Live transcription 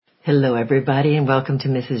Hello, everybody, and welcome to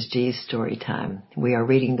Mrs. G's Story Time. We are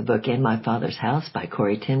reading the book In My Father's House by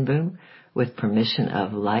Corrie ten Boom with permission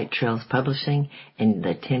of Light Trails Publishing and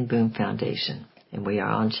the Ten Boom Foundation. And we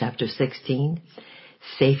are on Chapter 16,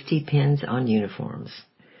 Safety Pins on Uniforms.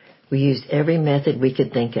 We used every method we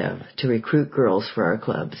could think of to recruit girls for our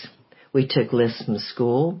clubs. We took lists from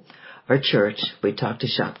school or church, we talked to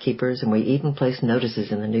shopkeepers, and we even placed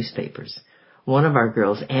notices in the newspapers. One of our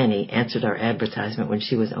girls, Annie, answered our advertisement when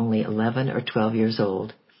she was only 11 or 12 years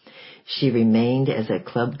old. She remained as a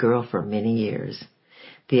club girl for many years.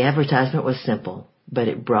 The advertisement was simple, but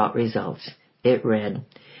it brought results. It read,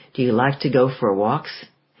 "Do you like to go for walks?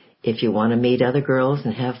 If you want to meet other girls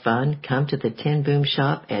and have fun, come to the Ten Boom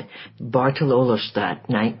shop at Bartololostraat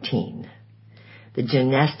 19. The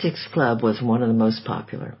gymnastics club was one of the most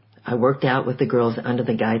popular. I worked out with the girls under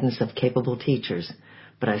the guidance of capable teachers,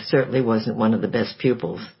 but I certainly wasn't one of the best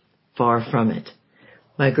pupils. Far from it.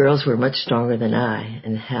 My girls were much stronger than I,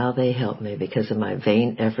 and how they helped me because of my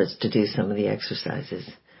vain efforts to do some of the exercises.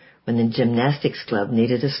 When the gymnastics club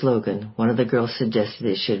needed a slogan, one of the girls suggested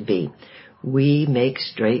it should be, 'We make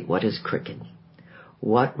straight what is crooked.'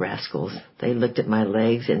 What rascals! They looked at my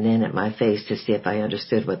legs and then at my face to see if I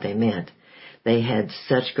understood what they meant. They had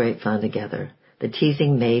such great fun together. The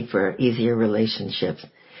teasing made for easier relationships.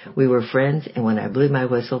 We were friends, and when I blew my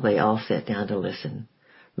whistle, they all sat down to listen.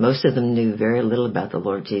 Most of them knew very little about the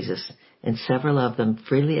Lord Jesus, and several of them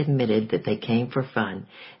freely admitted that they came for fun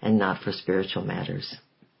and not for spiritual matters.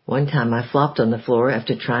 One time I flopped on the floor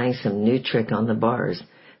after trying some new trick on the bars,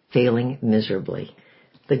 failing miserably.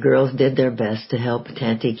 The girls did their best to help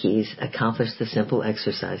Tanty Keys accomplish the simple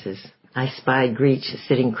exercises. I spied Greech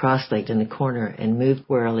sitting cross-legged in the corner and moved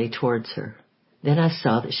warily towards her. Then I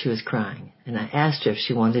saw that she was crying, and I asked her if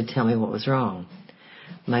she wanted to tell me what was wrong.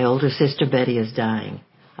 'My older sister Betty is dying.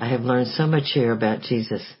 I have learned so much here about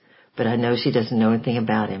Jesus, but I know she doesn't know anything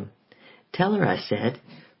about him.' 'Tell her,' I said.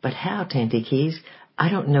 'But how, Tanty Keys? I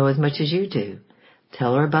don't know as much as you do.'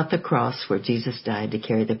 'Tell her about the cross where Jesus died to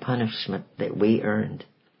carry the punishment that we earned.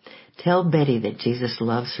 Tell Betty that Jesus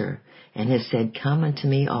loves her and has said, 'Come unto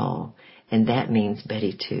me all,' and that means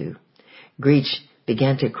Betty too." Greech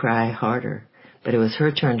began to cry harder, but it was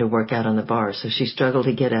her turn to work out on the bar, so she struggled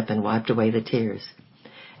to get up and wiped away the tears.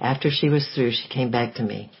 After she was through, she came back to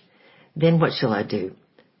me. "Then what shall I do?"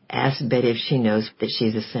 "Ask Betty if she knows that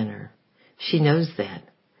she's a sinner." "She knows that."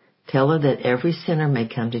 "Tell her that every sinner may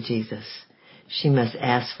come to Jesus. She must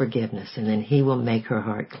ask forgiveness, and then he will make her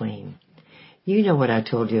heart clean. You know what I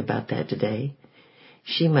told you about that today.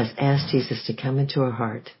 She must ask Jesus to come into her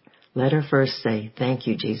heart. Let her first say, 'Thank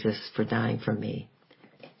you, Jesus, for dying for me.'"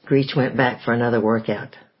 Greech went back for another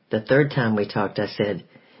workout. The third time we talked, I said,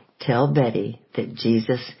 "Tell Betty that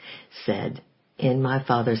Jesus said, 'In my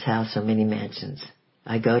Father's house are many mansions.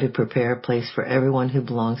 I go to prepare a place for everyone who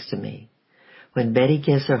belongs to me.' When Betty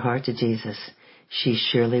gives her heart to Jesus, she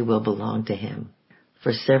surely will belong to him."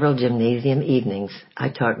 For several gymnasium evenings, I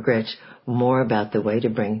taught Gretch more about the way to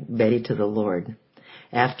bring Betty to the Lord.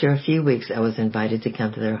 After a few weeks, I was invited to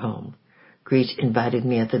come to their home. Greech invited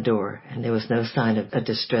me at the door, and there was no sign of a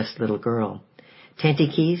distressed little girl. "Tanty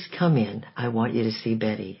Keys, come in. I want you to see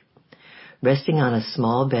Betty." Resting on a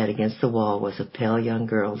small bed against the wall was a pale young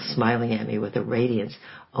girl smiling at me with a radiance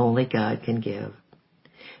only God can give.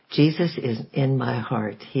 "Jesus is in my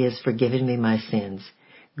heart. He has forgiven me my sins."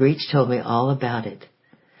 Greech told me all about it.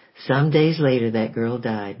 Some days later, that girl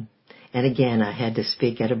died, and again I had to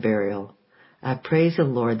speak at a burial. I praise the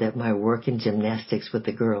Lord that my work in gymnastics with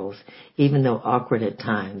the girls, even though awkward at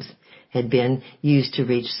times, had been used to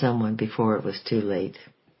reach someone before it was too late.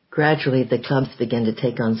 Gradually, the clubs began to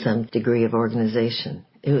take on some degree of organization.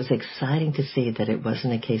 It was exciting to see that it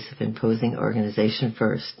wasn't a case of imposing organization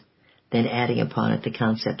first, then adding upon it the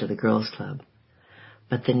concept of the girls' club,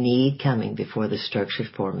 but the need coming before the structured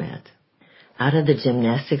format. Out of the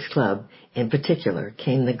gymnastics club, in particular,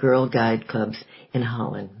 came the Girl Guide clubs in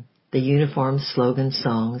Holland. The uniforms, slogans,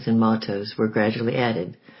 songs, and mottos were gradually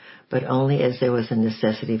added, but only as there was a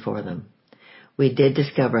necessity for them. We did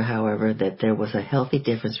discover, however, that there was a healthy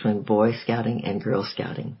difference between Boy Scouting and Girl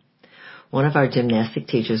Scouting. One of our gymnastic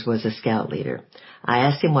teachers was a scout leader. I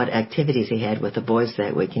asked him what activities he had with the boys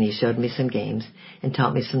that week, and he showed me some games and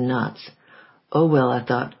taught me some knots. Oh, well, I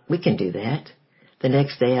thought, we can do that. The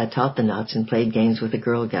next day I taught the knots and played games with the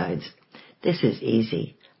Girl Guides. This is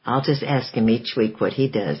easy. I'll just ask him each week what he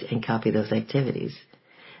does and copy those activities.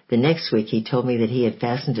 The next week he told me that he had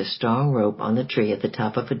fastened a strong rope on the tree at the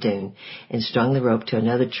top of a dune and strung the rope to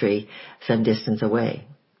another tree some distance away.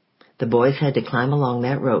 The boys had to climb along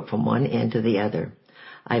that rope from one end to the other.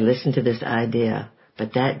 I listened to this idea,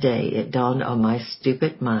 But that day it dawned on my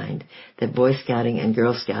stupid mind that Boy Scouting and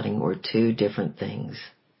Girl Scouting were two different things.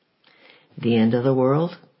 The end of the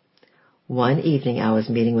world? One evening I was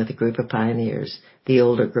meeting with a group of pioneers, the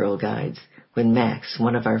older Girl Guides, when Max,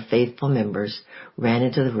 one of our faithful members, ran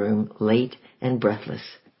into the room late and breathless,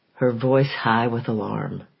 her voice high with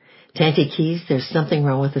alarm. "Tanty Keys, there's something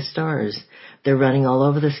wrong with the stars. They're running all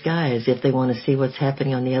over the sky as if they want to see what's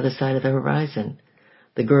happening on the other side of the horizon."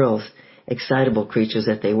 The girls, excitable creatures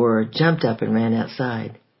that they were, jumped up and ran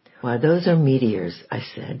outside. "Why, those are meteors," I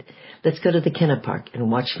said. "Let's go to the Kennepark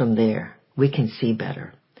and watch from there. We can see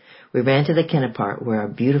better." We ran to the Kennepark where our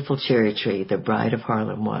beautiful cherry tree, the Bride of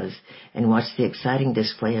Harlem, was, and watched the exciting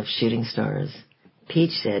display of shooting stars.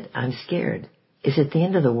 Peach said, "I'm scared. Is it the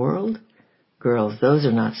end of the world?" "Girls, those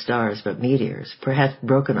are not stars, but meteors, perhaps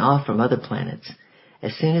broken off from other planets.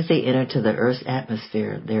 As soon as they enter to the Earth's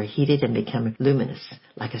atmosphere, they're heated and become luminous,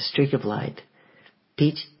 like a streak of light."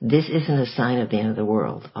 "Peach, this isn't a sign of the end of the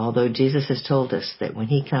world, although Jesus has told us that when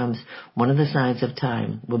he comes, one of the signs of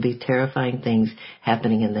time will be terrifying things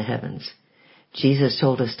happening in the heavens. Jesus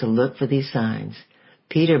told us to look for these signs.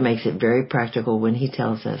 Peter makes it very practical when he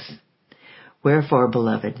tells us, 'Wherefore,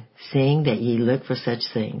 beloved, seeing that ye look for such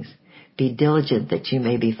things, be diligent that you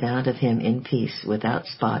may be found of him in peace, without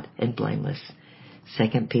spot and blameless.'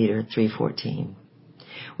 2 Peter 3:14.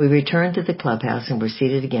 We returned to the clubhouse and were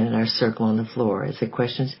seated again in our circle on the floor as the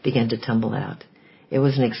questions began to tumble out. It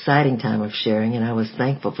was an exciting time of sharing, and I was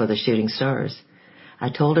thankful for the shooting stars. I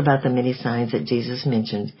told about the many signs that Jesus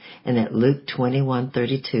mentioned, and that Luke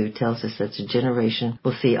 21:32 tells us that the generation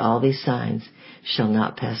will see all these signs shall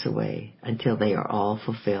not pass away until they are all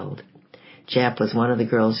fulfilled. Jap was one of the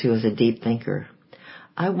girls who was a deep thinker.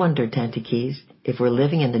 "I wonder, Tanty Keys, if we're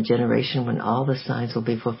living in the generation when all the signs will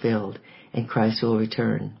be fulfilled and Christ will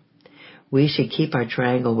return. We should keep our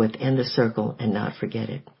triangle within the circle and not forget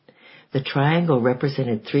it." The triangle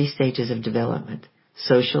represented 3 stages of development: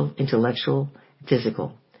 social, intellectual,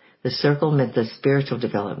 physical. The circle meant the spiritual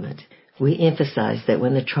development. We emphasized that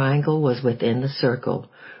when the triangle was within the circle,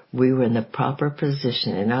 we were in the proper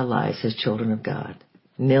position in our lives as children of God.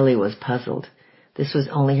 Millie was puzzled. This was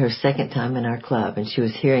only her 2nd time in our club, and she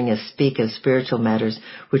was hearing us speak of spiritual matters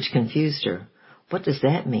which confused her. "What does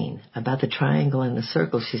that mean, about the triangle and the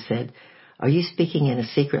circle?" she said. "Are you speaking in a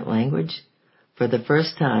secret language?" For the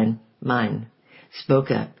first time, mine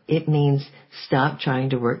spoke up. "It means stop trying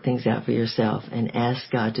to work things out for yourself and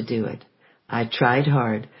ask God to do it. I tried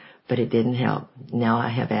hard, but it didn't help. Now I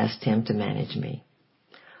have asked him to manage me."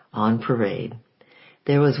 On parade.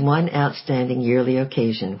 There was one outstanding yearly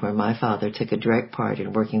occasion where my father took a direct part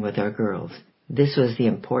in working with our girls. This was the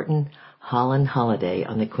important Holland holiday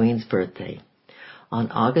on the Queen's birthday. On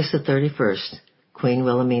August the 31st, Queen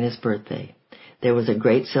Wilhelmina's birthday, there was a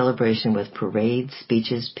great celebration with parades,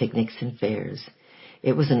 speeches, picnics, and fairs.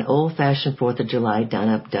 It was an old-fashioned 4th of July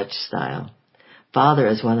done-up Dutch style. Father,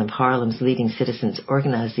 as one of Harlem's leading citizens,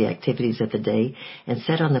 organized the activities of the day and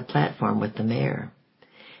sat on the platform with the mayor.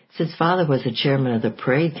 Since Father was the chairman of the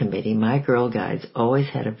parade committee, my Girl Guides always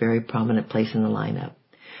had a very prominent place in the lineup.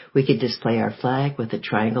 We could display our flag with a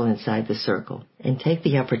triangle inside the circle and take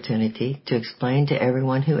the opportunity to explain to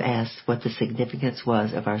everyone who asked what the significance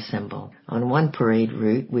was of our symbol. On one parade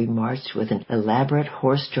route, we marched with an elaborate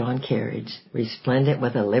horse-drawn carriage, resplendent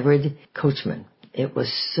with a liveried coachman. It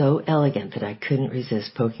was so elegant that I couldn't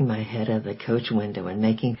resist poking my head out of the coach window and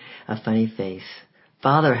making a funny face.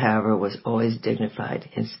 Father, however, was always dignified,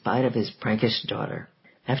 in spite of his prankish daughter.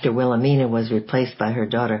 After Wilhelmina was replaced by her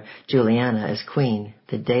daughter Juliana as queen,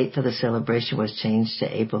 the date for the celebration was changed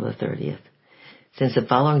to April the 30th. Since the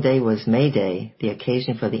following day was May Day, the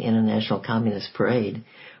occasion for the International Communist Parade,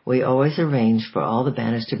 we always arranged for all the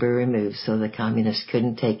banners to be removed so the communists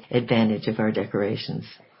couldn't take advantage of our decorations.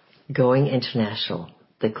 Going international.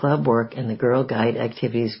 The club work and the Girl Guide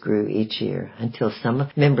activities grew each year until some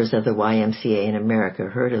members of the YMCA in America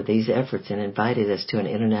heard of these efforts and invited us to an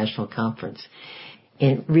international conference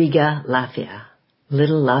in Riga, Latvia.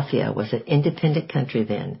 Little Latvia was an independent country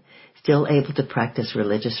then, still able to practice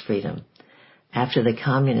religious freedom. After the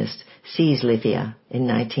communists seized Latvia in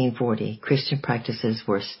 1940, Christian practices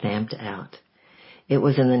were stamped out. It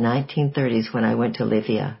was in the 1930s when I went to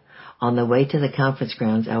Latvia. On the way to the conference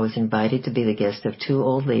grounds, I was invited to be the guest of 2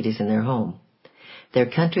 old ladies in their home. Their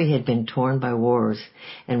country had been torn by wars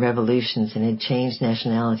and revolutions and had changed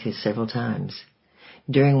nationalities several times.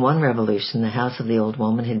 During one revolution, the house of the old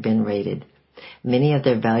woman had been raided. Many of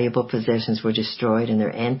their valuable possessions were destroyed and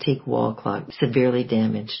their antique wall clock severely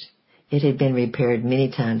damaged. It had been repaired many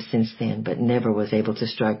times since then, but never was able to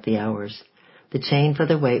strike the hours. The chain for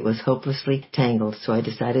the weight was hopelessly tangled, so I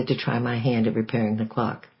decided to try my hand at repairing the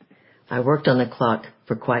clock. I worked on the clock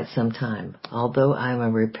for quite some time, although I am a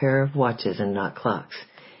repairer of watches and not clocks.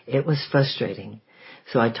 It was frustrating,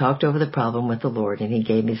 so I talked over the problem with the Lord, and He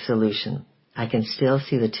gave me a solution. I can still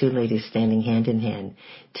see the two ladies standing hand in hand,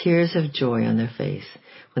 tears of joy on their face,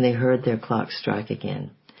 when they heard their clock strike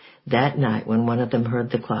again. That night, when one of them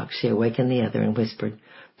heard the clock, she awakened the other and whispered,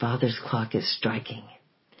 "Father's clock is striking."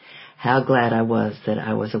 How glad I was that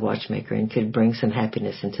I was a watchmaker and could bring some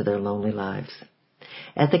happiness into their lonely lives.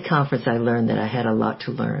 At the conference, I learned that I had a lot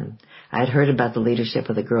to learn. I had heard about the leadership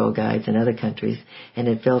of the Girl Guides in other countries and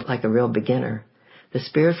had felt like a real beginner. The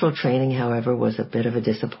spiritual training, however, was a bit of a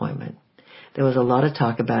disappointment. There was a lot of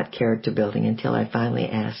talk about character building until I finally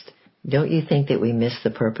asked, "Don't you think that we miss the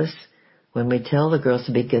purpose when we tell the girls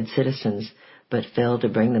to be good citizens but fail to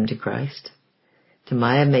bring them to Christ?" To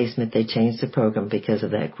my amazement, they changed the program because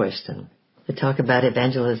of that question. The talk about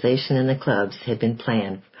evangelization in the clubs had been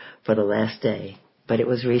planned for the last day, but it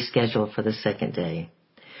was rescheduled for the second day.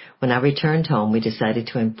 When I returned home, we decided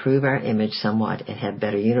to improve our image somewhat and have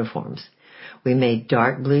better uniforms. We made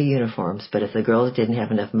dark blue uniforms, but if the girls didn't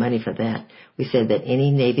have enough money for that, we said that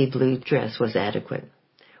any navy blue dress was adequate.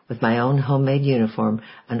 With my own homemade uniform,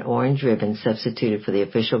 an orange ribbon substituted for the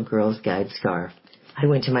official Girls Guide scarf. I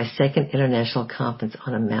went to my second international conference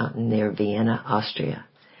on a mountain near Vienna, Austria.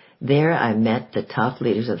 There I met the top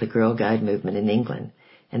leaders of the Girl Guide movement in England,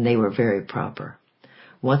 and they were very proper.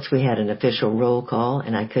 Once we had an official roll call,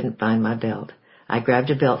 and I couldn't find my belt. I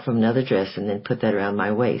grabbed a belt from another dress and then put that around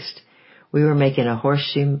my waist. We were making a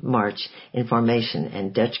horseshoe march in formation,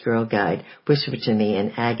 and Dutch Girl Guide whispered to me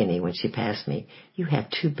in agony when she passed me, "You have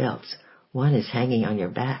two belts. One is hanging on your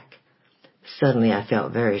back." Suddenly I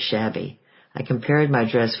felt very shabby. I compared my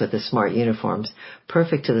dress with the smart uniforms,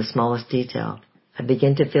 perfect to the smallest detail. I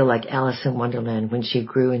began to feel like Alice in Wonderland when she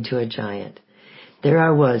grew into a giant. There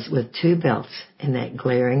I was with two belts and that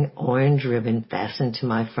glaring orange ribbon fastened to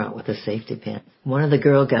my front with a safety pin. One of the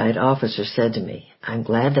Girl Guide officers said to me, "I'm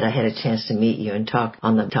glad that I had a chance to meet you and talk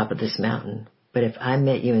on the top of this mountain. But if I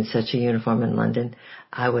met you in such a uniform in London,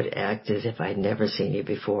 I would act as if I'd never seen you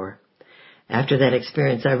before." After that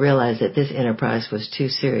experience, I realized that this enterprise was too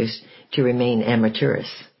serious to remain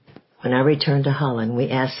amateurish. When I returned to Holland, we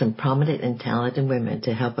asked some prominent and talented women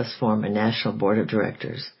to help us form a national board of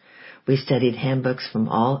directors. We studied handbooks from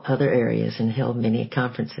all other areas and held many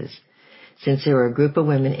conferences. Since there were a group of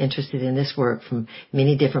women interested in this work from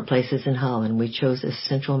many different places in Holland, we chose a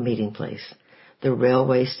central meeting place, the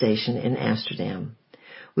railway station in Amsterdam.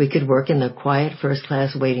 We could work in the quiet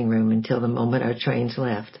first-class waiting room until the moment our trains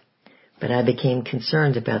left. But I became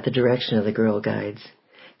concerned about the direction of the Girl Guides.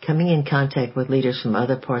 Coming in contact with leaders from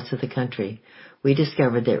other parts of the country, we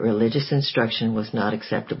discovered that religious instruction was not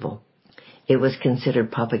acceptable. It was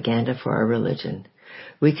considered propaganda for our religion.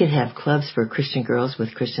 We could have clubs for Christian girls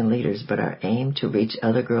with Christian leaders, but our aim to reach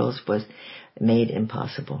other girls was made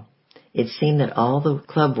impossible. It seemed that all the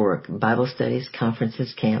club work, Bible studies,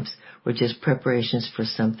 conferences, camps, were just preparations for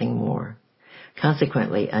something more.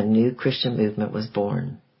 Consequently, a new Christian movement was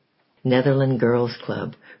born. Netherlands Girls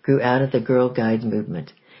Club grew out of the Girl Guide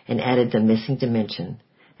movement and added the missing dimension.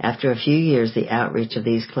 After a few years, the outreach of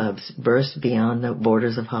these clubs burst beyond the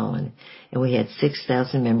borders of Holland, and we had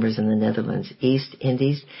 6,000 members in the Netherlands, East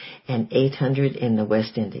Indies, and 800 in the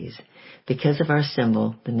West Indies. Because of our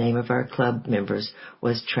symbol, the name of our club members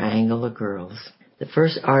was Triangle of Girls. The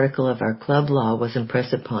first article of our club law was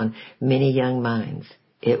impressed upon many young minds.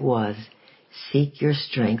 It was, "Seek your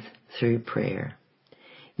strength through prayer."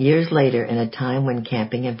 Years later, in a time when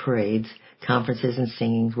camping and parades, conferences and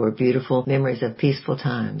singings were beautiful memories of peaceful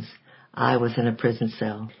times, I was in a prison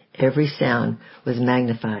cell. Every sound was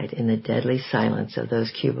magnified in the deadly silence of those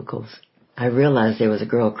cubicles. I realized there was a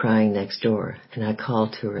girl crying next door, and I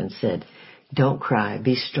called to her and said, "Don't cry,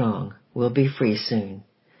 be strong, we'll be free soon."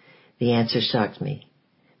 The answer shocked me.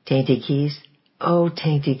 "Tainty Keys? Oh,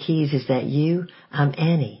 Tainty Keys, is that you? I'm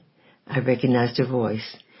Annie." I recognized her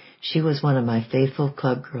voice. She was one of my faithful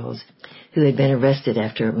club girls who had been arrested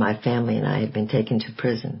after my family and I had been taken to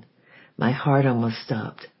prison. My heart almost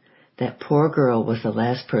stopped. That poor girl was the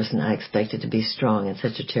last person I expected to be strong in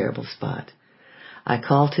such a terrible spot. I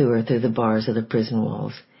called to her through the bars of the prison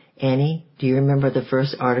walls. "Annie, do you remember the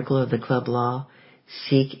first article of the club law?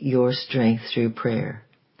 Seek your strength through prayer."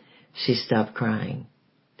 She stopped crying.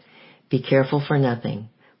 "Be careful for nothing,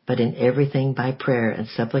 but in everything by prayer and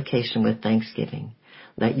supplication with thanksgiving.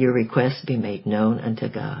 Let your requests be made known unto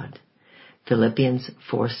God." Philippians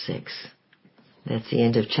 4:6. That's the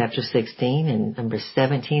end of chapter 16, and number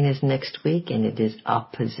 17 is next week, and it is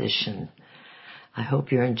opposition. I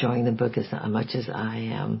hope you're enjoying the book as much as I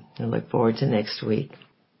am. I look forward to next week.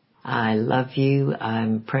 I love you.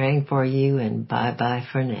 I'm praying for you, and bye-bye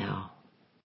for now.